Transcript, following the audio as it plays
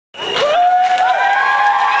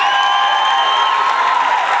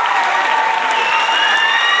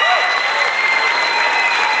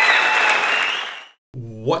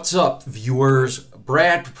What's up, viewers?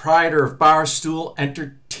 Brad, proprietor of Barstool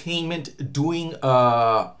Entertainment, doing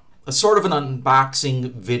a sort of an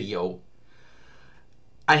unboxing video.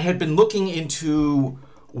 I had been looking into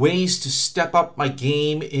ways to step up my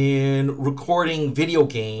game in recording video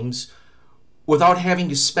games without having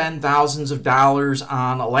to spend thousands of dollars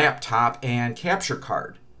on a laptop and capture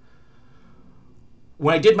card.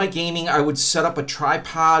 When I did my gaming, I would set up a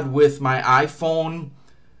tripod with my iPhone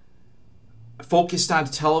focused on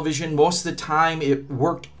television. Most of the time it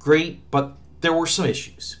worked great, but there were some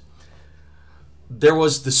issues. There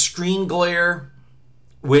was the screen glare,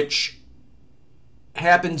 which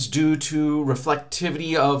happens due to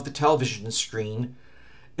reflectivity of the television screen.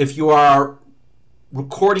 If you are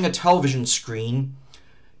recording a television screen,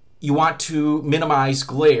 you want to minimize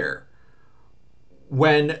glare.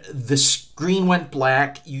 When the screen went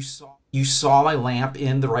black, you saw my lamp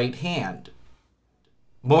in the right hand.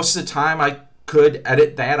 Most of the time I could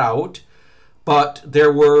edit that out, but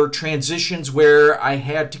there were transitions where I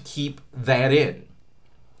had to keep that in.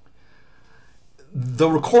 The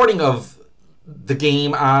recording of the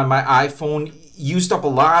game on my iPhone used up a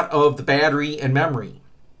lot of the battery and memory.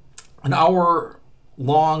 An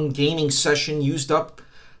hour-long gaming session used up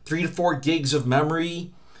 3 to 4 gigs of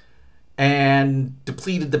memory and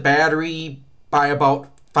depleted the battery by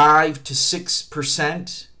about 5 to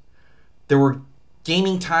 6%. There were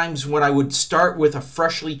gaming times when I would start with a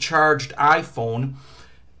freshly charged iPhone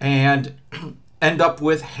and end up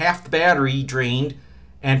with half the battery drained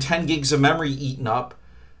and 10 gigs of memory eaten up.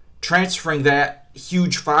 Transferring that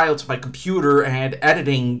huge file to my computer and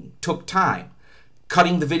editing took time.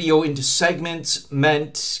 Cutting the video into segments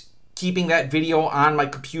meant keeping that video on my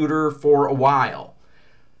computer for a while.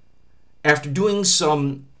 After doing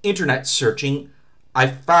some internet searching, I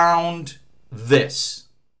found this.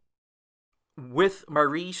 With my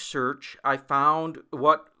research, I found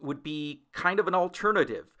what would be kind of an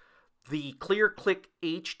alternative. The ClearClick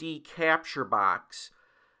HD capture box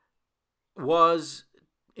was,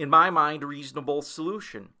 in my mind, a reasonable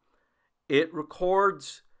solution. It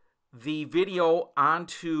records the video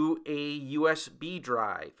onto a USB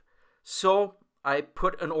drive. So I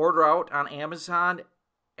put an order out on Amazon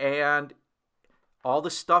and all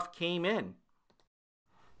the stuff came in.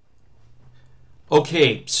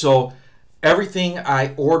 Okay, so everything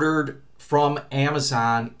I ordered from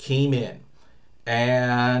Amazon came in.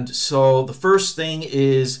 And so the first thing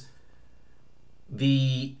is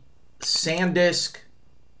the SanDisk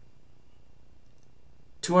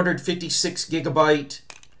 256 gigabyte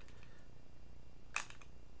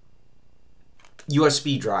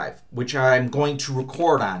USB drive, which I'm going to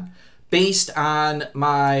record on. Based on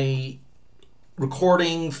my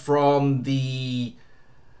recording from the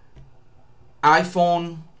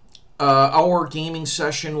iPhone, our gaming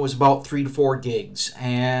session was about 3 to 4 gigs,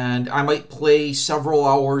 and I might play several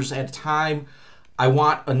hours at a time. I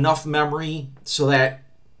want enough memory so that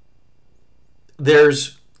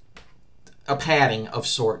there's a padding of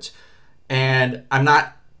sorts, and I'm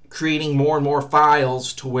not creating more and more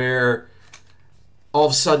files to where all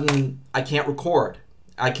of a sudden I can't record.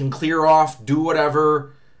 I can clear off, do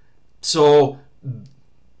whatever. So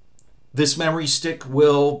this memory stick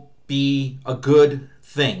will be a good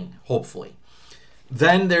thing, hopefully.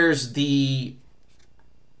 Then there's the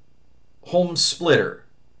home splitter,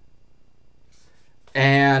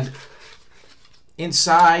 and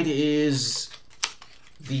inside is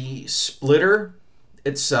the splitter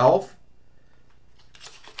itself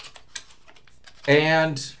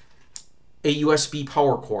and a USB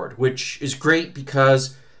power cord, which is great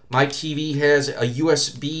because my TV has a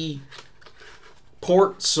USB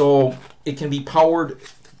port, so it can be powered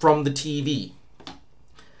from the TV.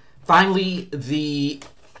 Finally, the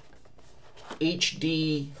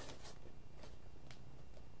HD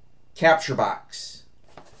capture box.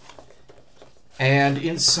 And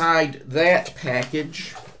inside that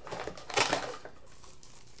package,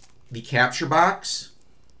 the capture box,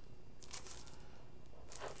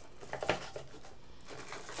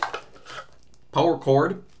 power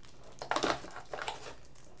cord,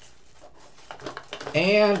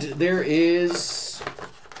 and there is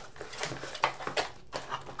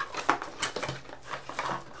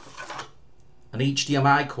an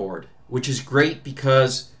HDMI cord, which is great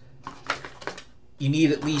because you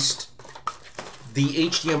need at least the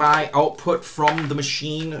HDMI output from the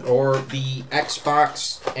machine or the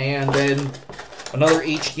Xbox, and then another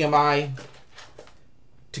HDMI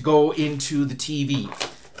to go into the TV.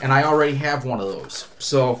 And I already have one of those.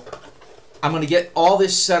 So I'm going to get all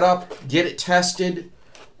this set up, get it tested.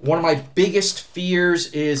 One of my biggest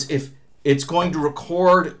fears is if it's going to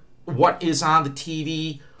record what is on the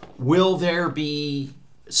TV, will there be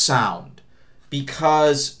sound,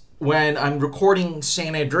 because when I'm recording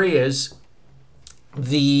San Andreas,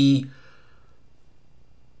 the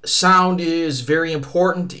sound is very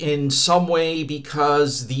important in some way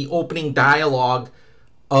because the opening dialogue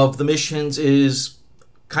of the missions is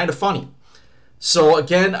kind of funny. So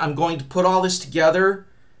again, I'm going to put all this together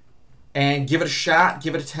and give it a shot,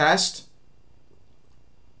 give it a test,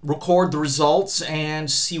 record the results, and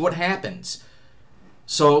see what happens.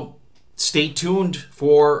 So stay tuned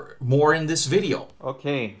for more in this video.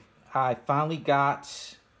 Okay, I finally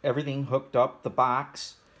got everything hooked up, the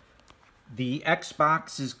box. The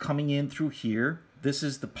Xbox is coming in through here. This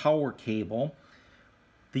is the power cable,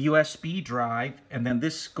 the USB drive, and then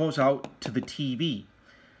this goes out to the TV.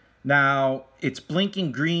 Now, it's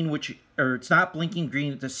blinking green, or it's not blinking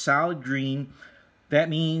green, it's a solid green. That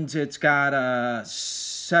means it's got a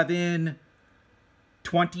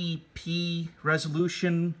 720p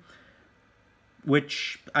resolution,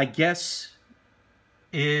 which I guess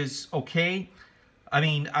is okay. I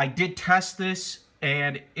mean, I did test this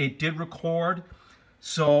and it did record,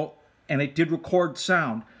 and it did record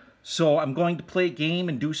sound. So I'm going to play a game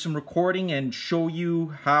and do some recording and show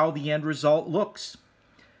you how the end result looks.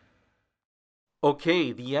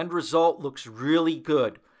 Okay, the end result looks really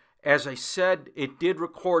good. As I said, it did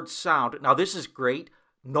record sound. Now this is great.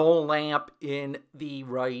 No lamp in the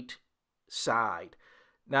right side.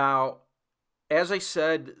 Now, as I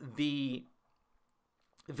said, the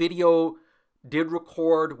video did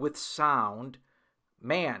record with sound.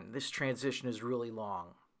 Man, this transition is really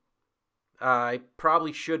long. I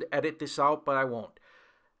probably should edit this out, but I won't.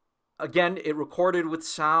 Again, it recorded with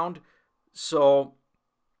sound, so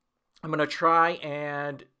I'm going to try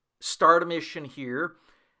and start a mission here,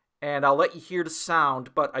 and I'll let you hear the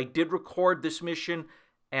sound, but I did record this mission,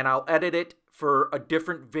 and I'll edit it for a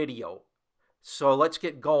different video. So let's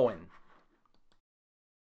get going.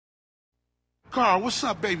 Carl, what's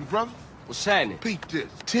up, baby brother? What's happening? Peep this.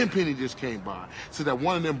 Tenpenny just came by. Said that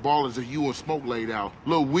one of them ballers that you and Smoke laid out,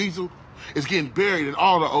 Lil Weasel, is getting buried and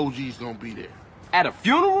all the OGs gonna be there. At a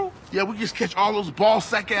funeral? Yeah, we just catch all those ball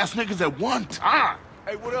sack ass niggas at one time.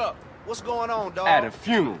 Hey, what up? What's going on, dog? At a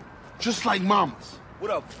funeral. Just like mamas. What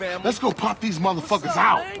up, family? Let's go pop these motherfuckers What's up,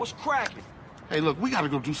 out. man? What's cracking? Hey, look, we gotta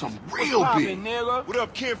go do something real big. Nigga? What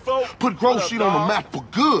up, kinfolk? Put Grove What up, Street on the dog? map for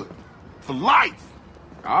good. For life.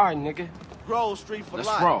 All right, nigga. Grove Street for Let's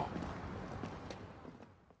life. roll.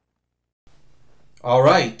 All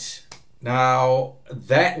right, now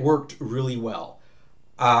that worked really well.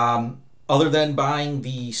 Other than buying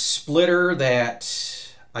the splitter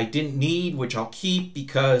that I didn't need, which I'll keep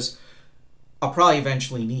because I'll probably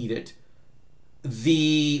eventually need it,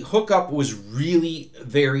 the hookup was really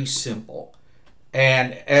very simple.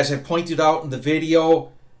 And as I pointed out in the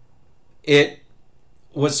video, it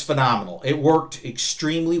was phenomenal. It worked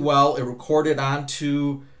extremely well. It recorded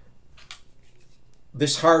onto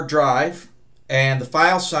this hard drive, and the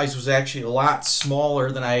file size was actually a lot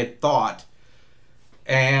smaller than I had thought.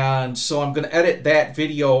 And so I'm going to edit that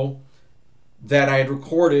video that I had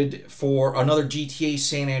recorded for another GTA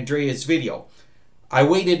San Andreas video. I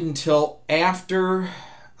waited until after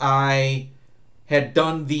I had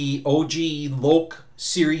done the OG Loke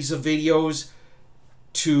series of videos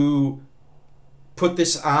to put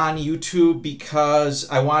this on YouTube because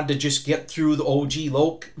I wanted to just get through the OG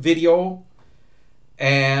Loke videos,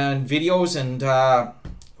 and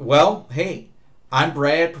well, hey, I'm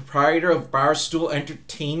Brad, proprietor of Barstool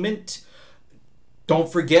Entertainment.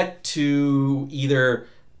 Don't forget to either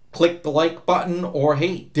click the like button or,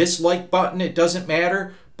 hey, dislike button, it doesn't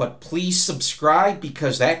matter, but please subscribe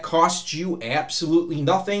because that costs you absolutely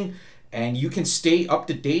nothing and you can stay up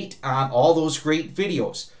to date on all those great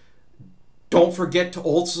videos. Don't forget to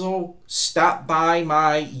also stop by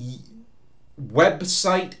my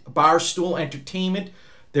website, Barstool Entertainment.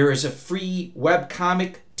 There is a free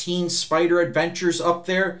webcomic, Teen Spider Adventures, up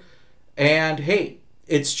there. And hey,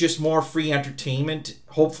 it's just more free entertainment.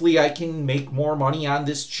 Hopefully I can make more money on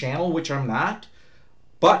this channel, which I'm not.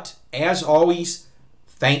 But as always,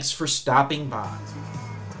 thanks for stopping by.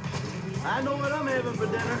 I know what I'm having for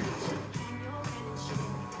dinner.